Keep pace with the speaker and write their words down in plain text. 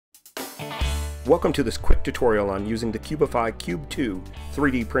Welcome to this quick tutorial on using the Cubify Cube 2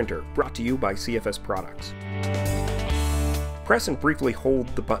 3D printer, brought to you by CFS Products. Press and briefly hold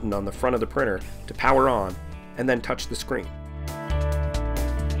the button on the front of the printer to power on, and then touch the screen.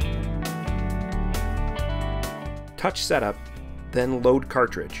 Touch Setup, then Load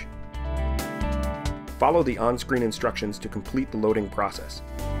Cartridge. Follow the on-screen instructions to complete the loading process.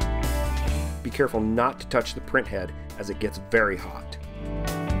 Be careful not to touch the print head as it gets very hot.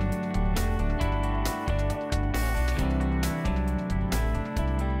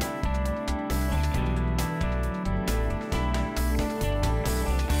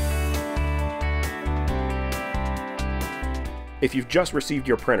 If you've just received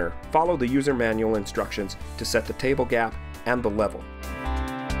your printer, follow the user manual instructions to set the table gap and the level.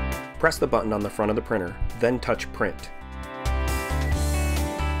 Press the button on the front of the printer, then touch Print.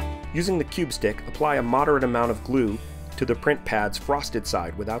 Using the CubeStick, apply a moderate amount of glue to the print pad's frosted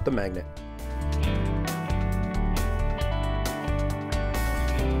side without the magnet.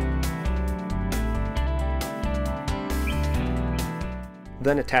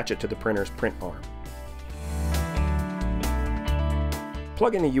 Then attach it to the printer's print arm.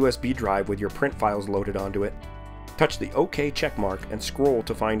 Plug in a USB drive with your print files loaded onto it. Touch the OK checkmark and scroll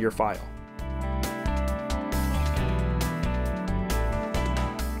to find your file.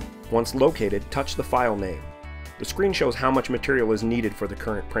 Once located, touch the file name. The screen shows how much material is needed for the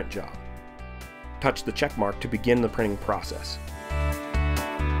current print job. Touch the checkmark to begin the printing process.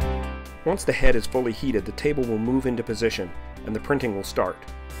 Once the head is fully heated, the table will move into position and the printing will start.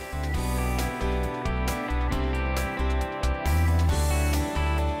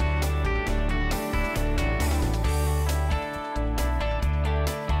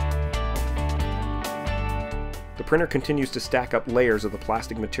 The printer continues to stack up layers of the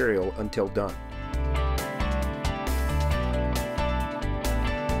plastic material until done.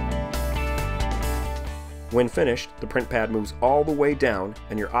 When finished, the print pad moves all the way down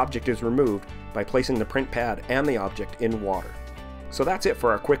and your object is removed by placing the print pad and the object in water. So that's it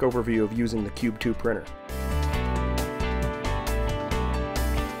for our quick overview of using the Cube 2 printer.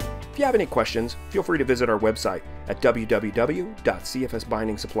 If you have any questions, feel free to visit our website at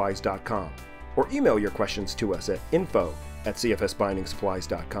www.cfsbindingsupplies.com. or email your questions to us at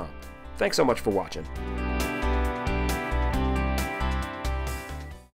info@cfsbindingsupplies.com. Thanks so much for watching.